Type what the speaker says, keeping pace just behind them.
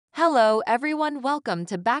Hello everyone, welcome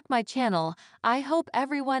to back my channel. I hope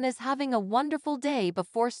everyone is having a wonderful day.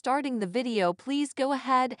 Before starting the video, please go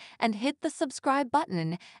ahead and hit the subscribe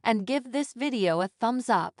button and give this video a thumbs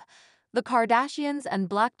up. The Kardashians and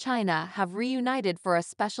Blac Chyna have reunited for a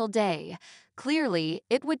special day. Clearly,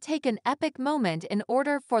 it would take an epic moment in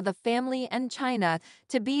order for the family and Chyna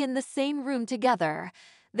to be in the same room together.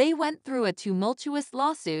 They went through a tumultuous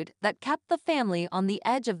lawsuit that kept the family on the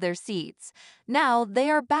edge of their seats. Now they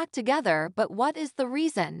are back together, but what is the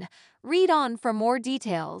reason? Read on for more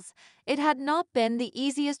details. It had not been the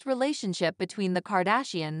easiest relationship between the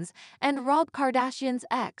Kardashians and Rob Kardashian's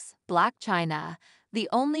ex, Blac Chyna. The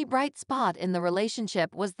only bright spot in the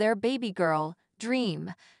relationship was their baby girl,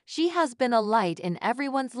 Dream. She has been a light in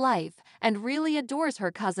everyone's life and really adores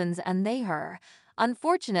her cousins and they her.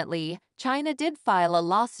 Unfortunately, Chyna did file a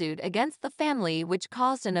lawsuit against the family which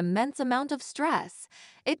caused an immense amount of stress.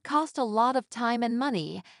 It cost a lot of time and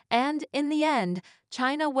money, and in the end,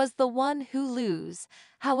 Chyna was the one who lose.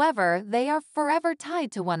 However, they are forever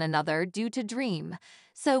tied to one another due to Dream.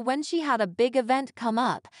 So when she had a big event come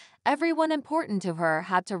up, everyone important to her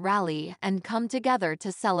had to rally and come together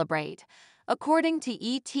to celebrate. According to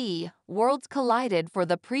ET, worlds collided for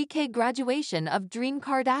the pre-K graduation of Dream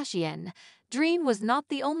Kardashian. Dream was not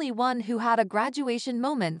the only one who had a graduation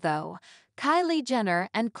moment though. Kylie Jenner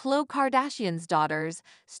and Khloe Kardashian's daughters,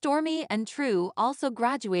 Stormi and True, also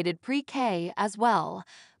graduated pre-K as well.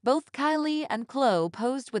 Both Kylie and Khloe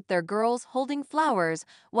posed with their girls holding flowers,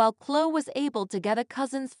 while Khloe was able to get a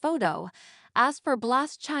cousin's photo. As for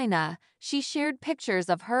Blac Chyna, she shared pictures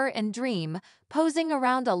of her and Dream posing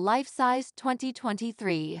around a life-size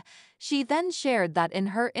 2023. She then shared that in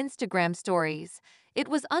her Instagram stories. It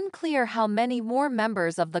was unclear how many more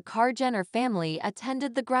members of the Kar-Jenner family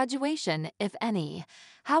attended the graduation, if any.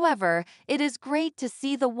 However, it is great to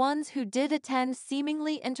see the ones who did attend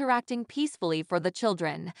seemingly interacting peacefully for the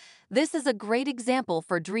children. This is a great example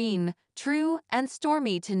for Dream, True, and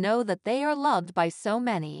Stormi to know that they are loved by so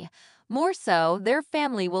many. More so, their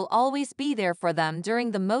family will always be there for them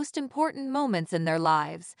during the most important moments in their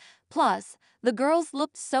lives. Plus, the girls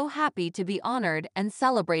looked so happy to be honored and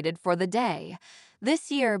celebrated for the day.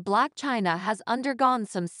 This year, Blac Chyna has undergone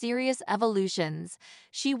some serious evolutions.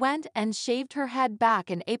 She went and shaved her head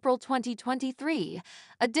back in April 2023.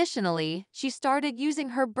 Additionally, she started using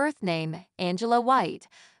her birth name, Angela White.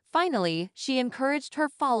 Finally, she encouraged her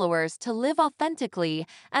followers to live authentically,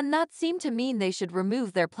 and that seemed to mean they should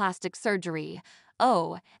remove their plastic surgery.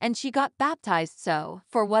 Oh, and she got baptized, so,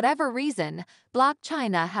 for whatever reason, Blac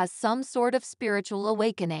Chyna has some sort of spiritual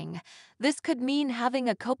awakening. This could mean having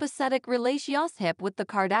a copacetic relationship with the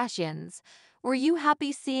Kardashians. Were you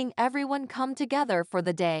happy seeing everyone come together for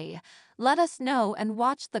the day? Let us know and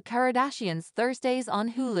watch the Kardashians Thursdays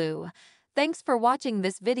on Hulu. Thanks for watching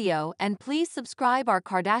this video and please subscribe our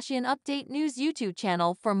Kardashian Update News YouTube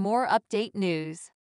channel for more update news.